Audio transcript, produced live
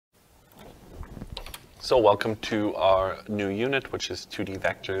So welcome to our new unit, which is 2D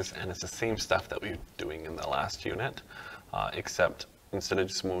vectors, and it's the same stuff that we were doing in the last unit, except instead of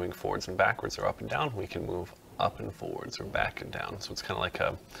just moving forwards and backwards or up and down, we can move up and forwards or back and down. So it's kind of like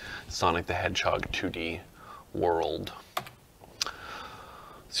a Sonic the Hedgehog 2D world.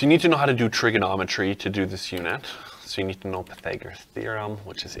 So you need to know how to do trigonometry to do this unit. So you need to know Pythagoras' theorem,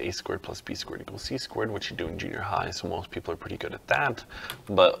 which is a squared plus b squared equals c squared, which you do in junior high, so most people are pretty good at that.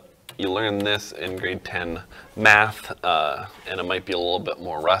 But you learn this in grade 10 math, and it might be a little bit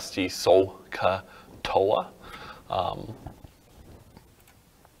more rusty. SOHCAHTOA,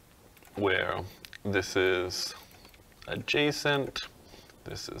 where this is adjacent,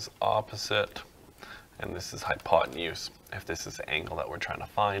 this is opposite, and this is hypotenuse, if this is the angle that we're trying to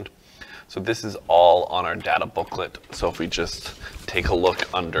find. So this is all on our data booklet. So if we just take a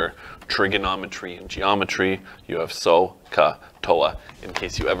look under trigonometry and geometry, you have SOHCAHTOA in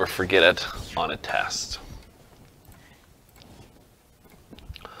case you ever forget it on a test.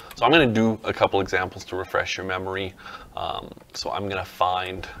 So I'm going to do a couple examples to refresh your memory. So I'm going to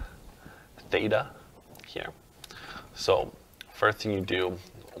find theta here. So first thing you do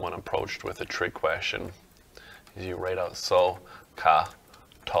when approached with a trig question is you write out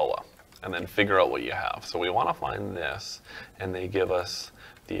SOHCAHTOA and then figure out what you have. So we want to find this, and they give us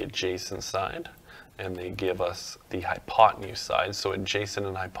the adjacent side and they give us the hypotenuse side. So adjacent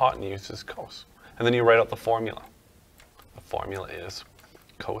and hypotenuse is cos. And then you write out the formula. The formula is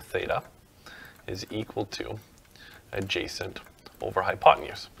cos theta is equal to adjacent over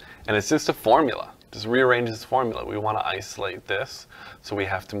hypotenuse. And it's just a formula. Just rearrange this formula. We want to isolate this, so we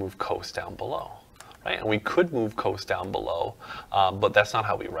have to move cos down below. Right? And we could move cos down below, but that's not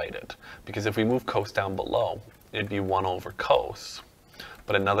how we write it. Because if we move cos down below, it'd be 1 over cos.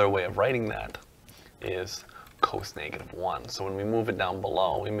 But another way of writing that is cos negative 1. So when we move it down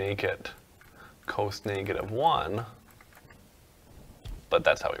below, we make it cos negative 1, but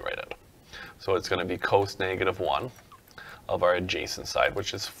that's how we write it. So it's going to be cos negative 1 of our adjacent side,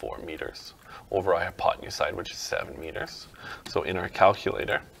 which is 4 meters, over our hypotenuse side, which is 7 meters. So in our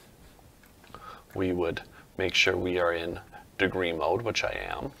calculator, we would make sure we are in degree mode, which I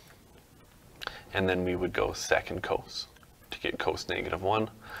am, and then we would go second cos to get cos negative 1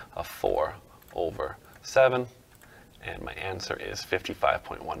 of 4 over 7, and my answer is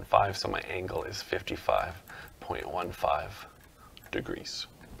 55.15, so my angle is 55.15 degrees.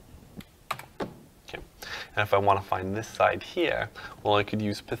 Okay. And if I want to find this side here, well, I could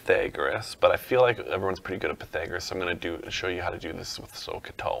use Pythagoras, but I feel like everyone's pretty good at Pythagoras, so I'm going to show you how to do this with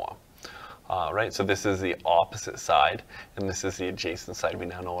SOHCAHTOA. Right, so this is the opposite side, and this is the adjacent side. We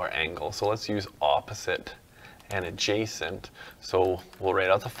now know our angle. So let's use opposite and adjacent. So we'll write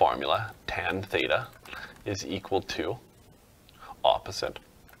out the formula. Tan theta is equal to opposite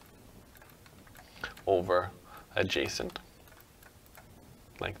over adjacent,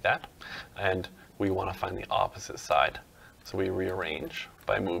 like that. And we want to find the opposite side. So we rearrange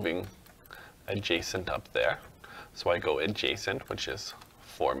by moving adjacent up there. So I go adjacent, which is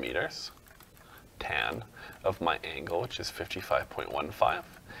 4 meters. Tan of my angle, which is 55.15,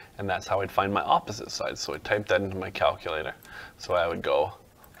 and that's how I'd find my opposite side. So I typed that into my calculator. So I would go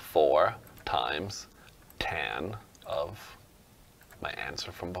 4 times tan of my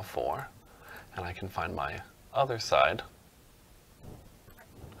answer from before, and I can find my other side,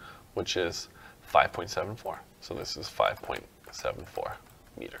 which is 5.74. So this is 5.74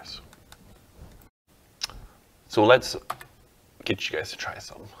 meters. So let's get you guys to try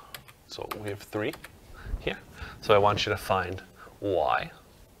some. So we have 3 here. So I want you to find y,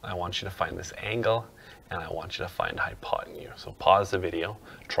 I want you to find this angle, and I want you to find hypotenuse. So pause the video,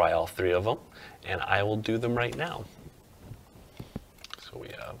 try all 3 of them, and I will do them right now. So we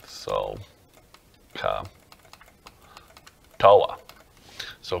have SOHCAHTOA.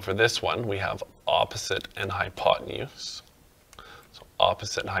 So for this one, we have opposite and hypotenuse. So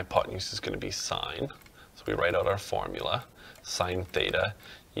opposite and hypotenuse is going to be sine. So we write out our formula. Sine theta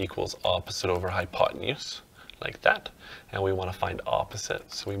equals opposite over hypotenuse, like that. And we want to find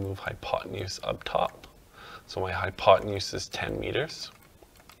opposite, so we move hypotenuse up top. So my hypotenuse is 10 meters,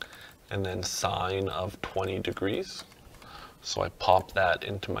 and then sine of 20 degrees. So I pop that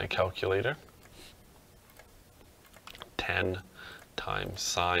into my calculator. 10 times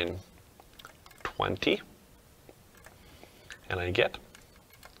sine 20, and I get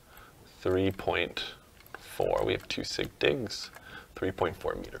 3.4. We have 2 sig digs.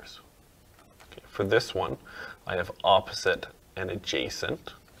 3.4 meters. Okay, for this one, I have opposite and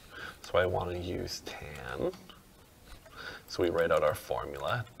adjacent, so I want to use tan. So we write out our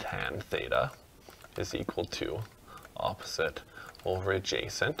formula. Tan theta is equal to opposite over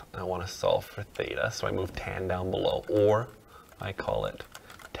adjacent. I want to solve for theta, so I move tan down below, or I call it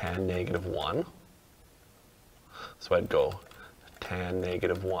tan negative 1. So I'd go tan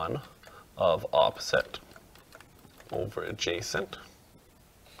negative 1 of opposite over adjacent.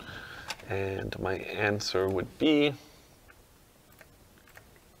 And my answer would be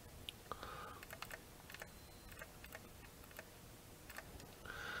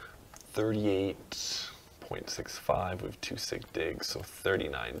 38.65 with 2 sig digs, so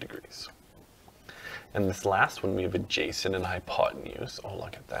 39 degrees. And this last one, we have adjacent and hypotenuse. Oh,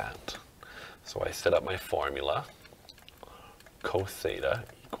 look at that. So I set up my formula. Cos theta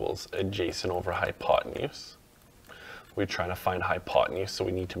equals adjacent over hypotenuse. We're trying to find hypotenuse, so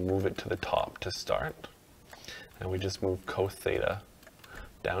we need to move it to the top to start. And we just move cos theta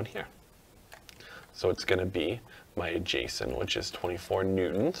down here. So it's going to be my adjacent, which is 24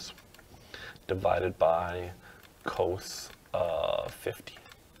 newtons, divided by cos 50.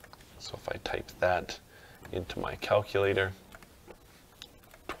 So if I type that into my calculator,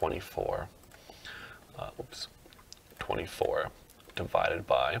 24 divided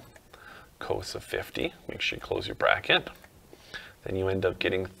by cos of 50, make sure you close your bracket, then you end up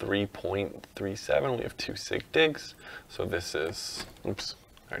getting 3.37. We have 2 sig digs, so this is, oops,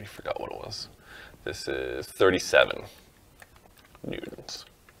 I already forgot what it was. This is 37 newtons.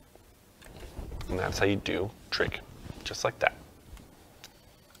 And that's how you do trig, just like that.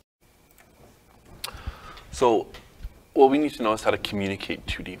 So what we need to know is how to communicate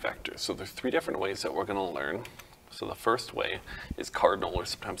 2D vectors. So there's 3 different ways that we're going to learn. So the first way is cardinal, or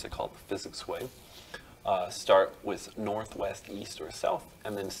sometimes they call it the physics way. Start with north, west, east, or south,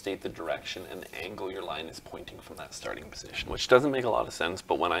 and then state the direction and the angle your line is pointing from that starting position, which doesn't make a lot of sense,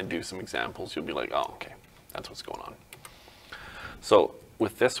 but when I do some examples, you'll be like, oh, okay, that's what's going on. So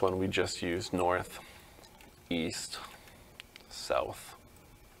with this one, we just use north, east, south,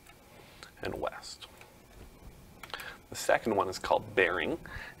 and west. The second one is called bearing,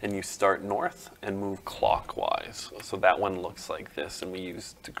 and you start north and move clockwise. So that one looks like this, and we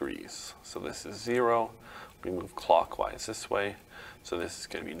use degrees. So this is 0, we move clockwise this way. So this is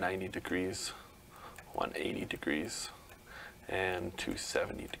going to be 90 degrees, 180 degrees, and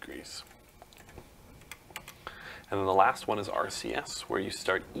 270 degrees. And then the last one is RCS, where you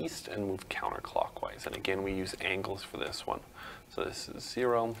start east and move counterclockwise. And again, we use angles for this one. So this is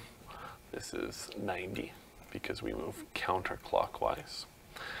 0, this is 90, because we move counterclockwise,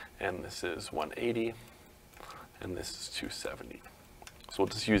 and this is 180, and this is 270. So we'll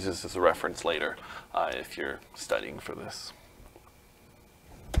just use this as a reference later if you're studying for this.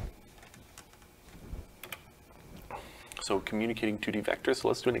 So communicating 2D vectors, so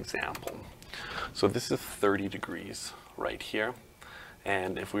let's do an example. So this is 30 degrees right here,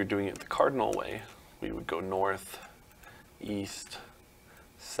 and if we were doing it the cardinal way, we would go north, east,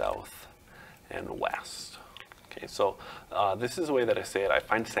 south, and west. Okay, so this is the way that I say it. I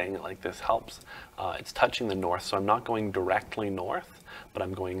find saying it like this helps. It's touching the north, so I'm not going directly north, but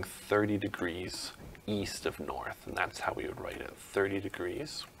I'm going 30 degrees east of north, and that's how we would write it, 30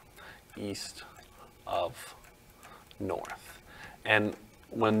 degrees east of north. And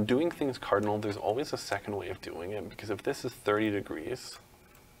when doing things cardinal, there's always a second way of doing it, because if this is 30 degrees,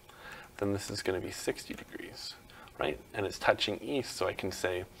 then this is going to be 60 degrees, right? And it's touching east, so I can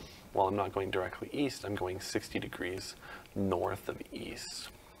say, well, I'm not going directly east, I'm going 60 degrees north of east.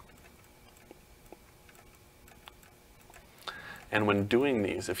 And when doing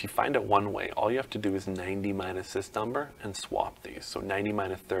these, if you find it one way, all you have to do is 90 minus this number and swap these. So 90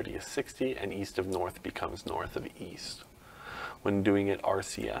 minus 30 is 60, and east of north becomes north of east. When doing it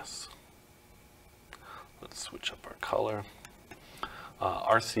RCS, let's switch up our color.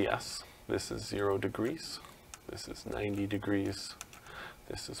 RCS, this is 0 degrees, this is 90 degrees,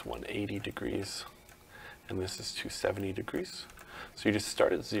 this is 180 degrees, and this is 270 degrees. So you just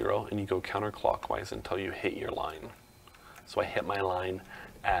start at 0 and you go counterclockwise until you hit your line. So I hit my line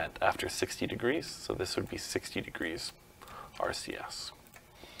after 60 degrees, so this would be 60 degrees RCS.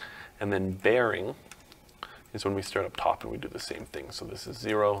 And then bearing is when we start up top and we do the same thing. So this is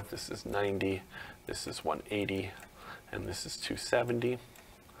 0, this is 90, this is 180, and this is 270.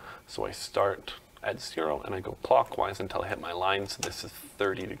 So I start at 0 and I go clockwise until I hit my line, so this is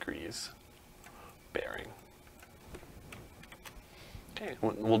 30 degrees bearing. Okay,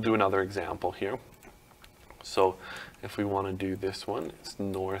 we'll do another example here. So if we want to do this one, it's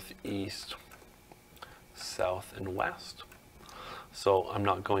north, east, south, and west. So I'm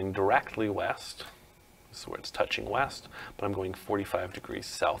not going directly west, this is where it's touching west, but I'm going 45 degrees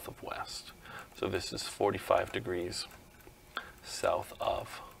south of west. So this is 45 degrees south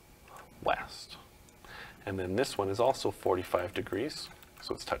of west. And then this one is also 45 degrees.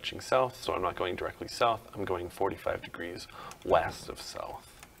 So it's touching south, so I'm not going directly south, I'm going 45 degrees west of south.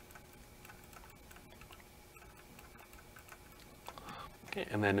 Okay,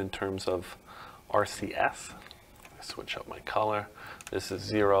 and then in terms of RCS, I switch up my color. This is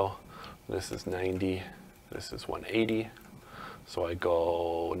 0, this is 90, this is 180. So I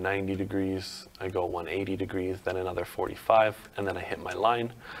go 90 degrees, I go 180 degrees, then another 45, and then I hit my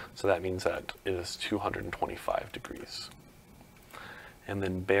line. So that means that it is 225 degrees. And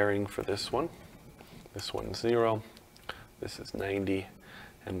then bearing for this one's 0, this is 90,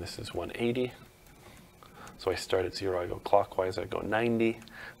 and this is 180. So I start at 0, I go clockwise, I go 90,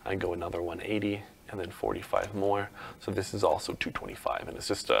 I go another 180, and then 45 more. So this is also 225, and it's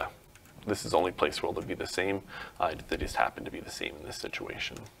just this is the only place where they'll be the same. They just happen to be the same in this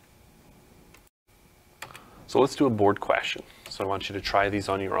situation. So let's do a board question. So I want you to try these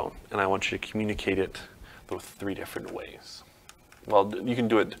on your own, and I want you to communicate it with 3 different ways. Well, you can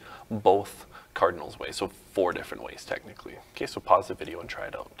do it both cardinals ways, so 4 different ways technically. Okay, so pause the video and try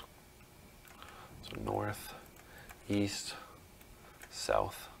it out. So north, east,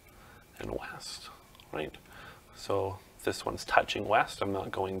 south, and west, right? So this one's touching west. I'm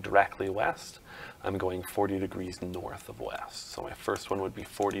not going directly west. I'm going 40 degrees north of west. So my first one would be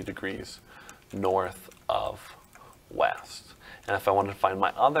 40 degrees north of west. And if I wanted to find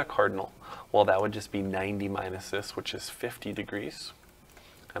my other cardinal, well, that would just be 90 minus this, which is 50 degrees.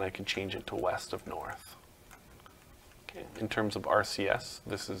 And I can change it to west of north. Okay. In terms of RCS,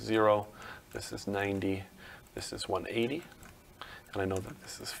 this is 0, this is 90, this is 180. And I know that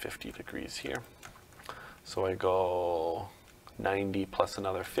this is 50 degrees here. So I go 90 plus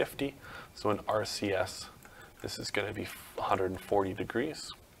another 50. So in RCS, this is going to be 140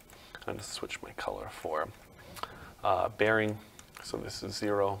 degrees. I'm going to switch my color for bearing. So this is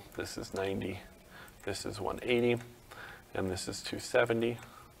 0, this is 90, this is 180, and this is 270.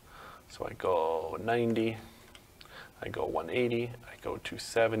 So I go 90, I go 180, I go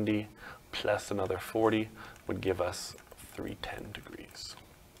 270, plus another 40 would give us 310 degrees.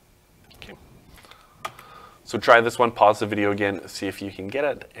 Okay. So try this one, pause the video again, see if you can get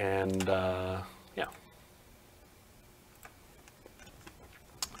it, and yeah.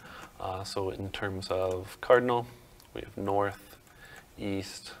 So in terms of cardinal, we have north,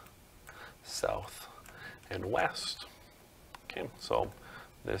 east, south, and west. Okay, so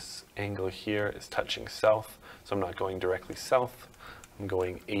this angle here is touching south, so I'm not going directly south, I'm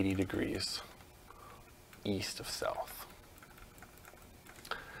going 80 degrees east of south.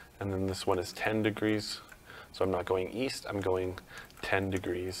 And then this one is 10 degrees, so I'm not going east, I'm going 10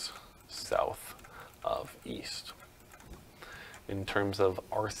 degrees south of east. In terms of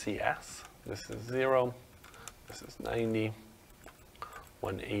RCS, this is 0, this is 90,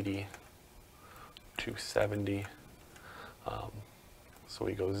 180, 270. So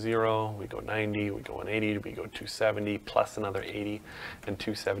we go 0, we go 90, we go 180, we go 270, plus another 80, and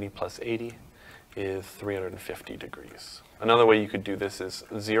 270 plus 80 is 350 degrees. Another way you could do this is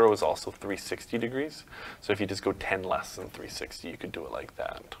 0 is also 360 degrees. So if you just go 10 less than 360, you could do it like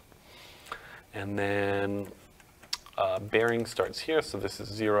that. And then bearing starts here, so this is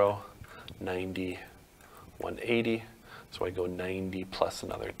 0, 90, 180. So I go 90 plus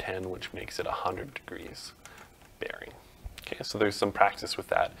another 10, which makes it 100 degrees bearing. Okay, so there's some practice with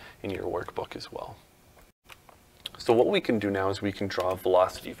that in your workbook as well. So what we can do now is we can draw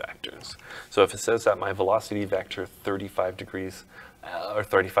velocity vectors. So if it says that my velocity vector 35 degrees or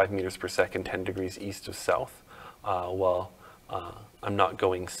 35 meters per second, 10 degrees east of south, I'm not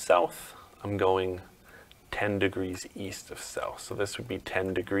going south, I'm going 10 degrees east of south. So this would be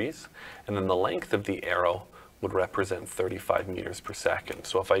 10 degrees, and then the length of the arrow would represent 35 meters per second.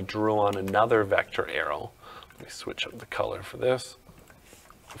 So if I drew on another vector arrow, let me switch up the color for this.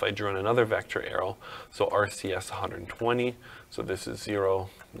 If I drew on another vector arrow, so RCS 120, so this is 0,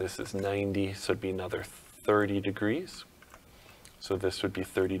 this is 90, so it'd be another 30 degrees. So this would be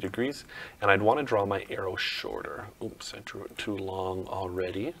 30 degrees, and I'd want to draw my arrow shorter. Oops, I drew it too long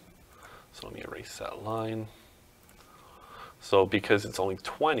already. So let me erase that line. So because it's only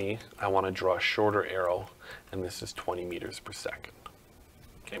 20, I want to draw a shorter arrow, and this is 20 meters per second.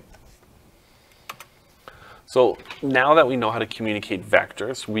 Okay. So now that we know how to communicate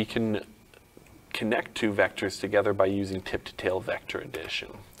vectors, we can connect two vectors together by using tip-to-tail vector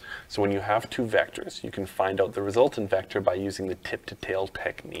addition. So when you have two vectors, you can find out the resultant vector by using the tip-to-tail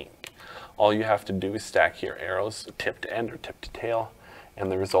technique. All you have to do is stack your arrows tip to end or tip to tail,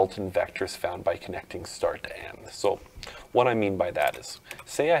 and the resultant vector is found by connecting start to end. So what I mean by that is,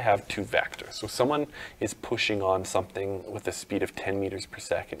 say I have two vectors. So someone is pushing on something with a speed of 10 meters per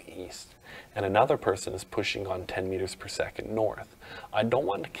second east, and another person is pushing on 10 meters per second north. I don't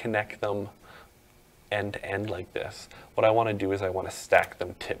want to connect them end to end like this. What I want to do is I want to stack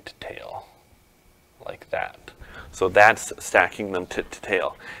them tip to tail, like that. So that's stacking them tip to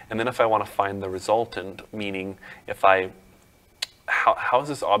tail. And then if I want to find the resultant, meaning if how is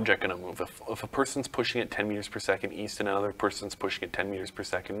this object going to move? If a person's pushing at 10 meters per second east and another person's pushing at 10 meters per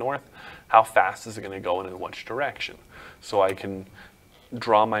second north, how fast is it going to go and in which direction? So I can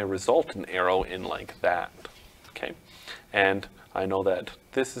draw my resultant arrow in like that, okay? And I know that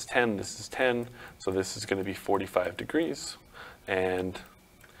this is 10, this is 10, so this is going to be 45 degrees, and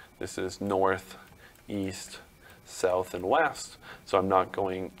this is north, east, south, and west. So I'm not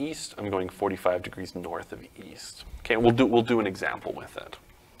going east, I'm going 45 degrees north of east. Okay, we'll do an example with it.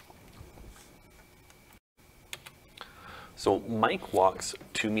 So Mike walks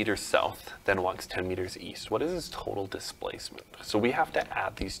 2 meters south, then walks 10 meters east. What is his total displacement? So we have to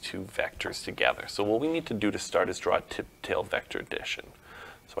add these two vectors together. So what we need to do to start is draw a tip-tail vector addition.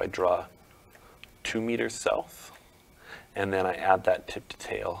 So I draw 2 meters south, and then I add that tip to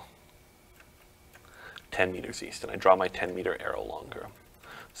tail 10 meters east, and I draw my 10 meter arrow longer.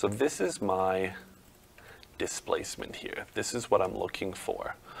 So this is my displacement here. This is what I'm looking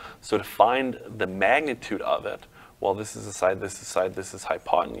for. So to find the magnitude of it, well, this is a side, this is a side, this is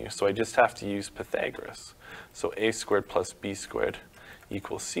hypotenuse. So I just have to use Pythagoras. So a squared plus b squared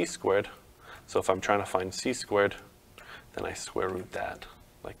equals c squared. So if I'm trying to find c squared, then I square root that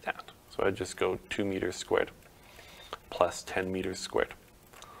like that. So I just go 2 meters squared plus 10 meters squared.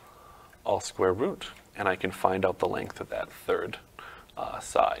 I'll square root, and I can find out the length of that third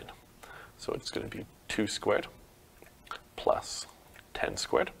side. So it's going to be 2 squared plus 10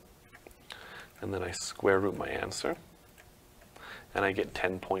 squared. And then I square root my answer, and I get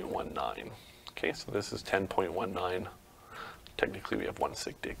 10.19. Okay, so this is 10.19. Technically we have 1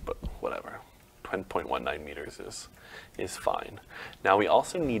 sig dig, but whatever. 10.19 meters is fine. Now we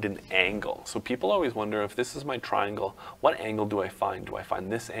also need an angle. So people always wonder, if this is my triangle, what angle do I find? Do I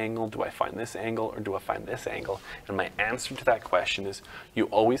find this angle? Do I find this angle? Or do I find this angle? And my answer to that question is, you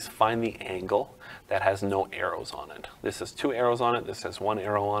always find the angle that has no arrows on it. This has 2 arrows on it, this has 1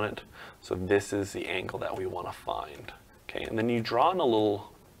 arrow on it. So this is the angle that we want to find. Okay, and then you draw in a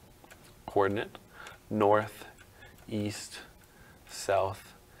little coordinate, north, east,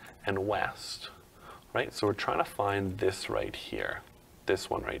 south, and west. Right, so we're trying to find this right here, this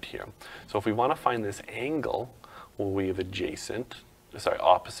one right here. So if we want to find this angle, well, we have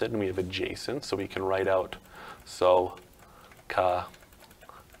opposite, and we have adjacent, so we can write out so ka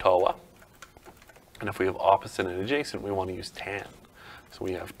toa. And if we have opposite and adjacent, we want to use tan. So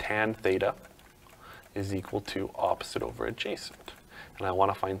we have tan theta is equal to opposite over adjacent. And I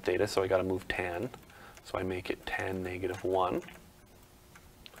want to find theta, so I got to move tan. So I make it tan -1,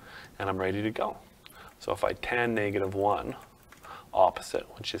 and I'm ready to go. So if I tan -1 opposite,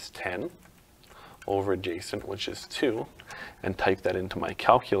 which is 10, over adjacent, which is 2, and type that into my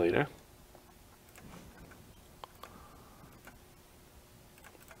calculator,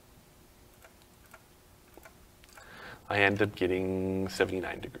 I end up getting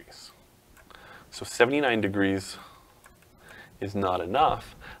 79 degrees. So 79 degrees is not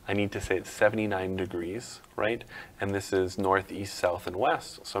enough. I need to say it's 79 degrees, right? And this is north, east, south, and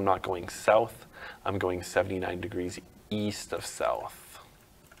west. So I'm not going south, I'm going 79 degrees east of south.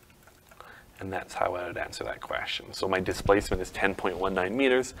 And that's how I would answer that question. So my displacement is 10.19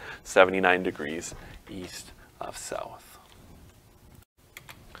 meters, 79 degrees east of south.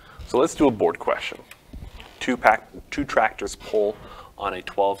 So let's do a board question. Two tractors pull on a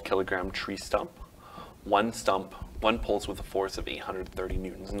 12 kilogram tree stump. One pulls with a force of 830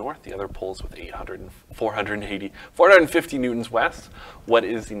 newtons north, the other pulls with 450 newtons west. What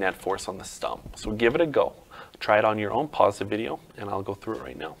is the net force on the stump? So give it a go. Try it on your own, pause the video, and I'll go through it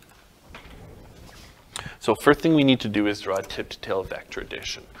right now. So first thing we need to do is draw a tip-to-tail vector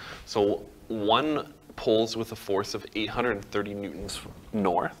addition. So one pulls with a force of 830 newtons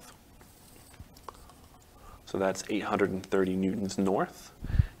north. So that's 830 newtons north.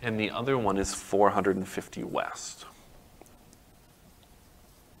 And the other one is 450 west.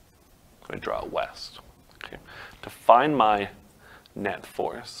 So I draw west. Okay. To find my net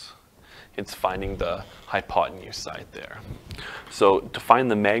force, it's finding the hypotenuse side there. So to find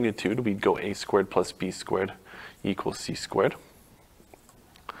the magnitude, we'd go a squared plus b squared equals c squared.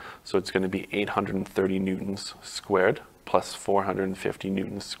 So it's going to be 830 newtons squared plus 450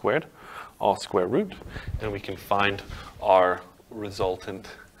 newtons squared, all square root, and we can find our resultant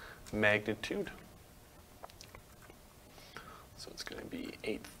magnitude. So it's going to be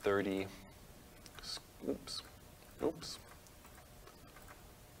 830,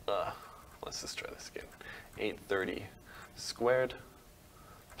 let's just try this again. 830 squared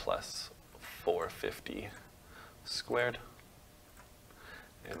plus 450 squared,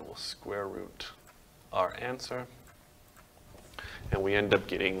 and we'll square root our answer. And we end up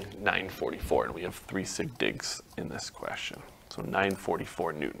getting 944, and we have 3 sig digs in this question. So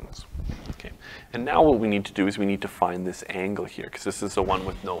 944 newtons. Okay. And now what we need to do is we need to find this angle here, because this is the one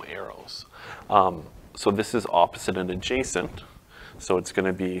with no arrows. So this is opposite and adjacent. So it's going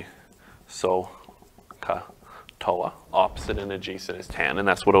to be TOA. Opposite and adjacent is tan, and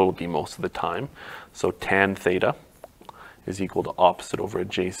that's what it will be most of the time. So tan theta is equal to opposite over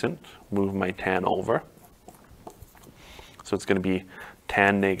adjacent. Move my tan over. So it's going to be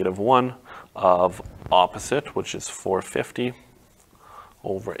tan negative 1 of opposite, which is 450,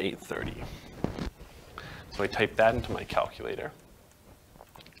 over 830. So I type that into my calculator.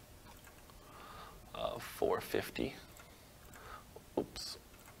 450,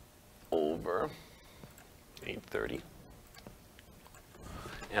 over 830.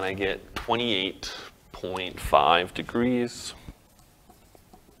 And I get 28.5 degrees.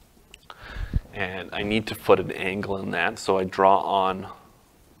 And I need to put an angle in that, so I draw on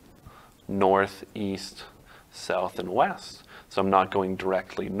north, east, south, and west. So I'm not going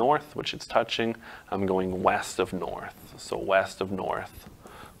directly north, which it's touching. I'm going west of north. So west of north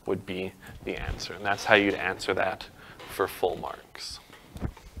would be the answer. And that's how you'd answer that for full marks.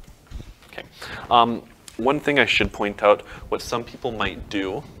 Okay. One thing I should point out, what some people might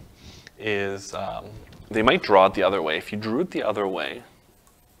do is they might draw it the other way. If you drew it the other way,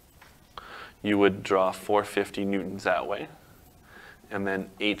 you would draw 450 newtons that way, and then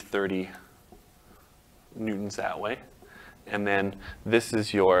 830 newtons that way. And then this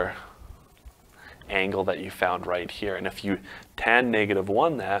is your angle that you found right here. And if you tan negative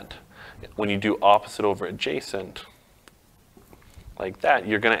 1 that, when you do opposite over adjacent, like that,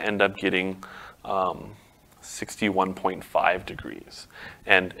 you're going to end up getting 61.5 degrees.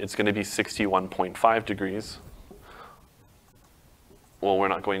 And it's going to be 61.5 degrees. Well, we're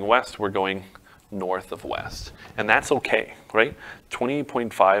not going west, we're going north of west. And that's okay, right?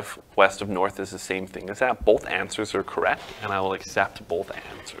 28.5 west of north is the same thing as that. Both answers are correct, and I will accept both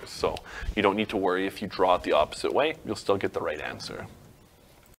answers. So you don't need to worry if you draw it the opposite way, you'll still get the right answer.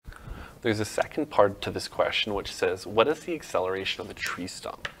 There's a second part to this question which says, what is the acceleration of the tree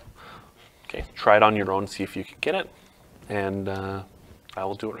stump? Okay, try it on your own, see if you can get it, and I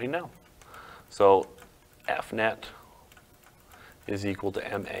will do it right now. So F net is equal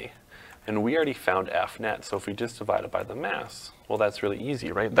to ma. And we already found F net, so if we just divide it by the mass, well, that's really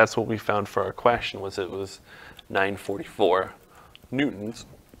easy, right? That's what we found for our question, was it was 944 newtons.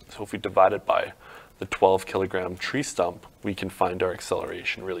 So if we divide it by the 12 kilogram tree stump, we can find our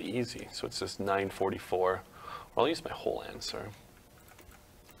acceleration really easy. So it's just 944, or I'll use my whole answer.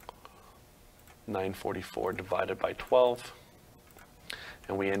 944 divided by 12.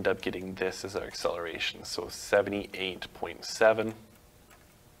 And we end up getting this as our acceleration. So 78.7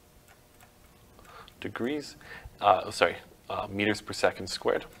 degrees, meters per second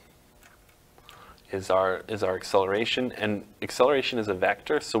squared is our acceleration. And acceleration is a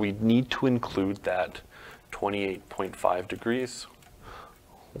vector, so we need to include that 28.5 degrees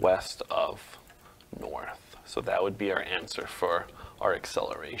west of north. So that would be our answer for our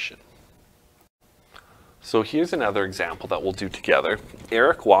acceleration. So here's another example that we'll do together.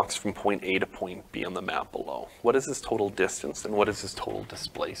 Eric walks from point A to point B on the map below. What is his total distance and what is his total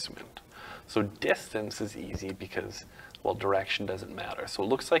displacement? So distance is easy because, well, direction doesn't matter. So it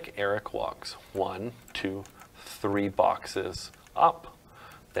looks like Eric walks 1, 2, 3 boxes up,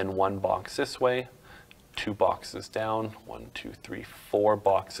 then 1 box this way, 2 boxes down, 1, 2, 3, 4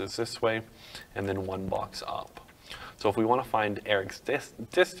 boxes this way, and then 1 box up. So if we want to find Eric's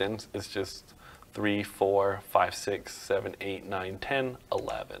distance, it's just 3, 4, 5, 6, 7, 8, 9, 10,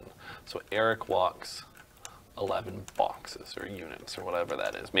 11. So Eric walks 11 boxes or units or whatever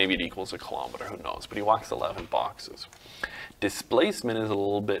that is. Maybe it equals a kilometer, who knows, but he walks 11 boxes. Displacement is a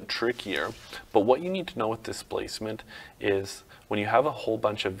little bit trickier, but what you need to know with displacement is when you have a whole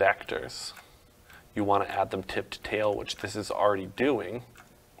bunch of vectors, you want to add them tip to tail, which this is already doing.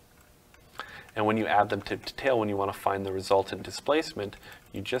 And when you add them tip to tail, when you want to find the resultant displacement,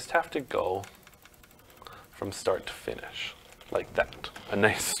 you just have to go from start to finish, like that. A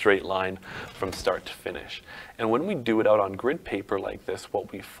nice straight line from start to finish. And when we do it out on grid paper like this,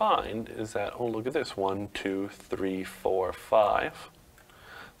 what we find is that, oh, look at this, 1, 2, 3, 4, 5.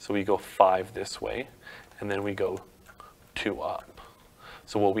 So we go 5 this way, and then we go 2 up.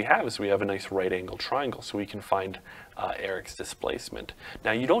 So what we have is we have a nice right angle triangle, so we can find Eric's displacement.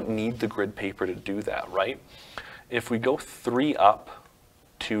 Now you don't need the grid paper to do that, right? If we go 3 up,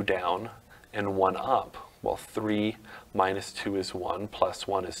 2 down, and 1 up, well, 3 minus 2 is 1, plus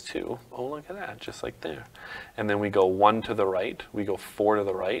 1 is 2. Oh, look at that, just like there. And then we go 1 to the right, we go 4 to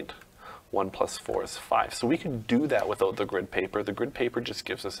the right, 1 plus 4 is 5. So we can do that without the grid paper. The grid paper just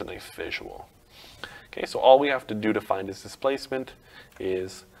gives us a nice visual. Okay, so all we have to do to find his displacement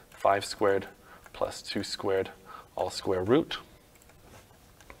is 5 squared plus 2 squared, all square root.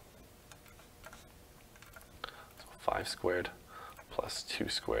 So 5 squared plus 2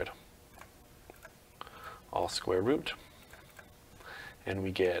 squared, all square root. And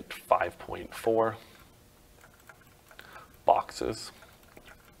we get 5.4 boxes.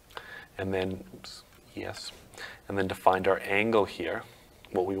 And then, oops, yes, and then to find our angle here,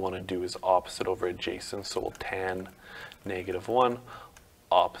 what we want to do is opposite over adjacent. So we'll tan -1,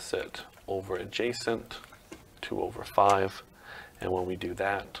 opposite over adjacent, 2 over 5. And when we do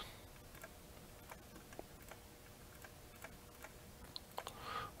that,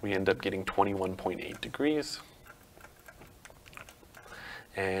 we end up getting 21.8 degrees.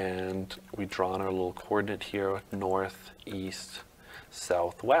 And we draw on our little coordinate here, north, east,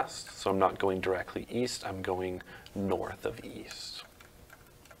 southwest. So I'm not going directly east, I'm going north of east.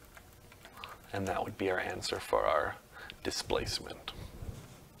 And that would be our answer for our displacement.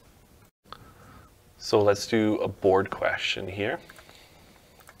 So let's do a board question here.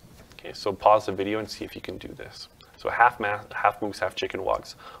 Okay, so pause the video and see if you can do this. So half moose, half chicken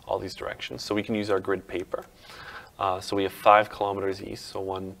walks all these directions. So we can use our grid paper. So we have 5 kilometers east, so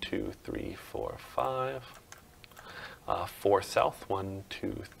 1, 2, 3, 4, 5. 4 south, 1,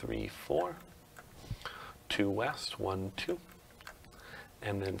 2, 3, 4. 2 west, 1, 2.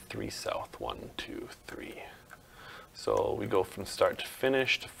 And then 3 south, 1, 2, 3. So we go from start to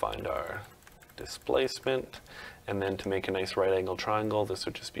finish to find our displacement. And then to make a nice right angle triangle, this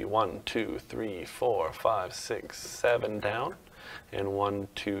would just be 1, 2, 3, 4, 5, 6, 7 down. And 1,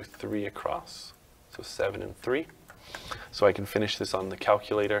 2, 3 across. So 7 and 3. So I can finish this on the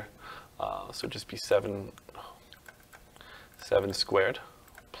calculator. So just be 7 squared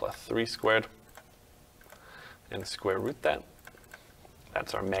plus 3 squared, and square root that.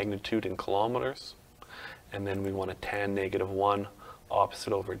 That's our magnitude in kilometers. And then we want to tan -1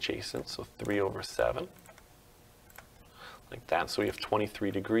 opposite over adjacent, so 3 over 7. Like that. So we have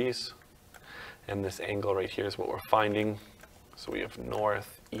 23 degrees. And this angle right here is what we're finding. So we have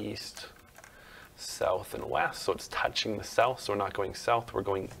north, east, south, and west. So it's touching the south, so we're not going south, we're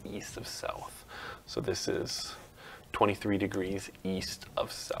going east of south. So this is 23 degrees east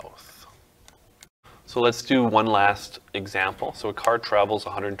of south. So let's do one last example. So a car travels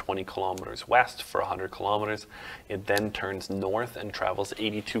 120 kilometers west for 100 kilometers. It then turns north and travels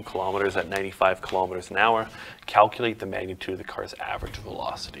 82 kilometers at 95 kilometers an hour. Calculate the magnitude of the car's average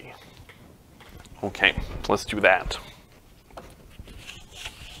velocity. Okay, let's do that.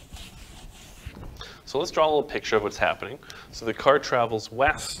 So let's draw a little picture of what's happening. So the car travels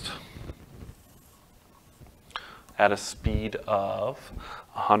west at a speed of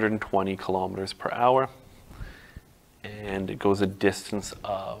 120 kilometers per hour, and it goes a distance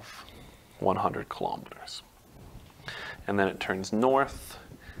of 100 kilometers. And then it turns north,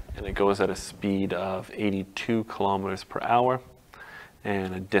 and it goes at a speed of 82 kilometers per hour,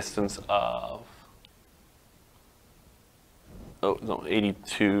 and a distance of, oh no,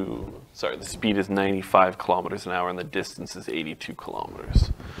 82, sorry, the speed is 95 kilometers an hour and the distance is 82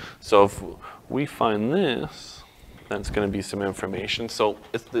 kilometers. So if we find this, then it's going to be some information. So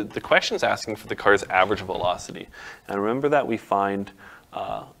it's the question's asking for the car's average velocity. And remember that we find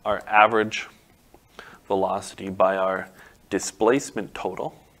our average velocity by our displacement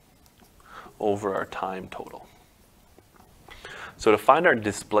total over our time total. So to find our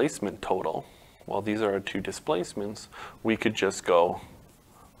displacement total, well, these are our two displacements, we could just go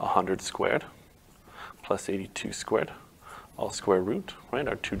 100 squared plus 82 squared, all square root, right,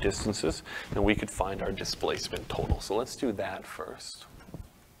 our two distances, and we could find our displacement total. So let's do that first.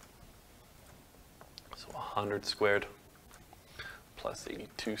 So 100 squared plus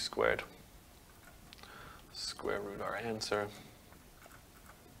 82 squared, square root our answer,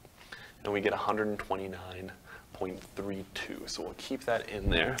 and we get 129.32. So we'll keep that in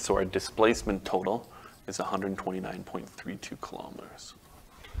there. So our displacement total is 129.32 kilometers.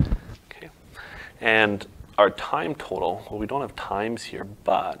 Okay, and our time total, well, we don't have times here,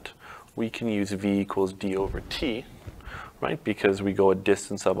 but we can use V equals D over T, right? Because we go a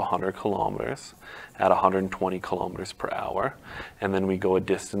distance of 100 kilometers at 120 kilometers per hour, and then we go a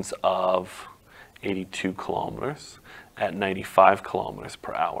distance of 82 kilometers at 95 kilometers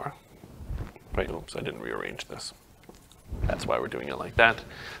per hour. Right, oops, I didn't rearrange this. That's why we're doing it like that.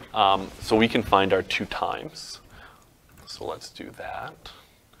 So we can find our 2 times. So let's do that.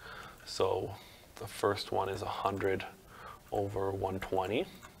 So the first one is 100 over 120.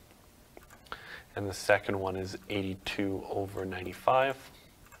 And the second one is 82 over 95,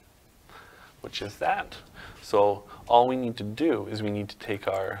 which is that. So all we need to do is we need to take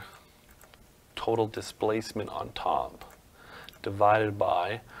our total displacement on top divided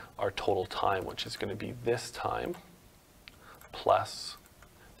by our total time, which is going to be this time plus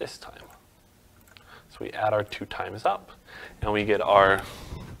this time. So we add our 2 times up, and we get our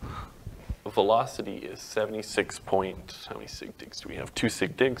velocity is 76 point, how many sig digs do we have? 2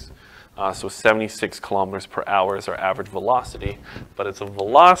 sig digs. So 76 kilometers per hour is our average velocity, but it's a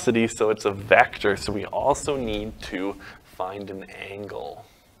velocity, so it's a vector, so we also need to find an angle.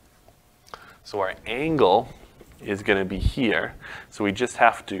 So our angle is going to be here, so we just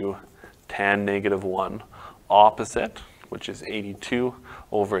have to tan -1 opposite, which is 82,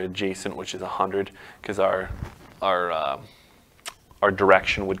 over adjacent, which is 100, because our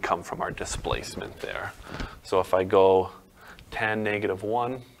direction would come from our displacement there. So if I go tan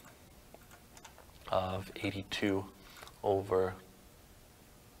 -1 of 82 over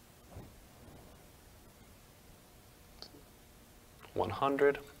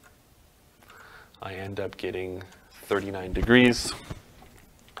 100, I end up getting 39 degrees,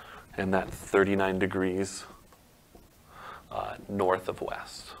 and that's 39 degrees north of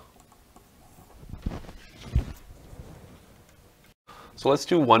west. So let's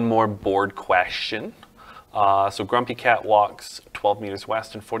do one more board question. So Grumpy Cat walks 12 meters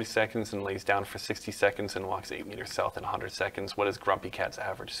west in 40 seconds and lays down for 60 seconds and walks 8 meters south in 100 seconds. What is Grumpy Cat's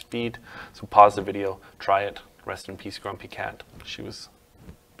average speed? So pause the video, try it. Rest in peace, Grumpy Cat. She was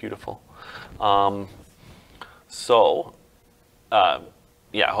beautiful.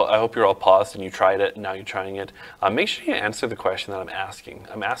 Yeah, I hope you're all paused and you tried it, and now you're trying it. Make sure you answer the question that I'm asking.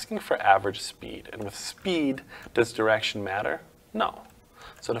 I'm asking for average speed. And with speed, does direction matter? No.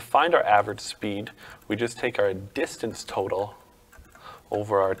 So to find our average speed, we just take our distance total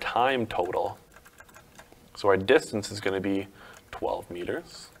over our time total. So our distance is going to be 12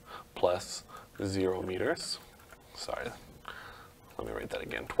 meters plus 0 meters. Sorry, let me write that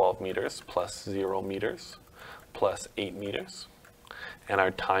again. 12 meters plus 0 meters plus 8 meters. And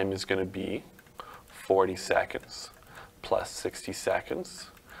our time is going to be 40 seconds plus 60 seconds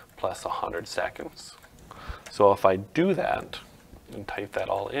plus 100 seconds. So if I do that and type that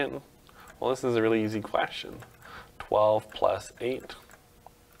all in, well, this is a really easy question. 12 plus 8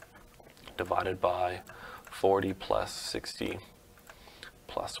 divided by 40 plus 60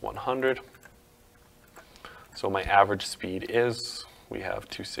 plus 100. So my average speed is, we have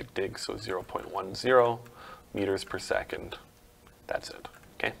 2 sig digs, so 0.10 meters per second. That's it.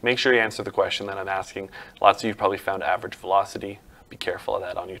 Okay, make sure you answer the question that I'm asking. Lots of you probably found average velocity. Be careful of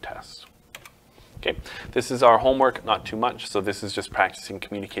that on your test. Okay, this is our homework, not too much. So this is just practicing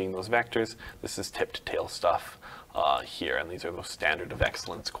communicating those vectors. This is tip to tail stuff here, and these are those standard of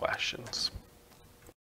excellence questions.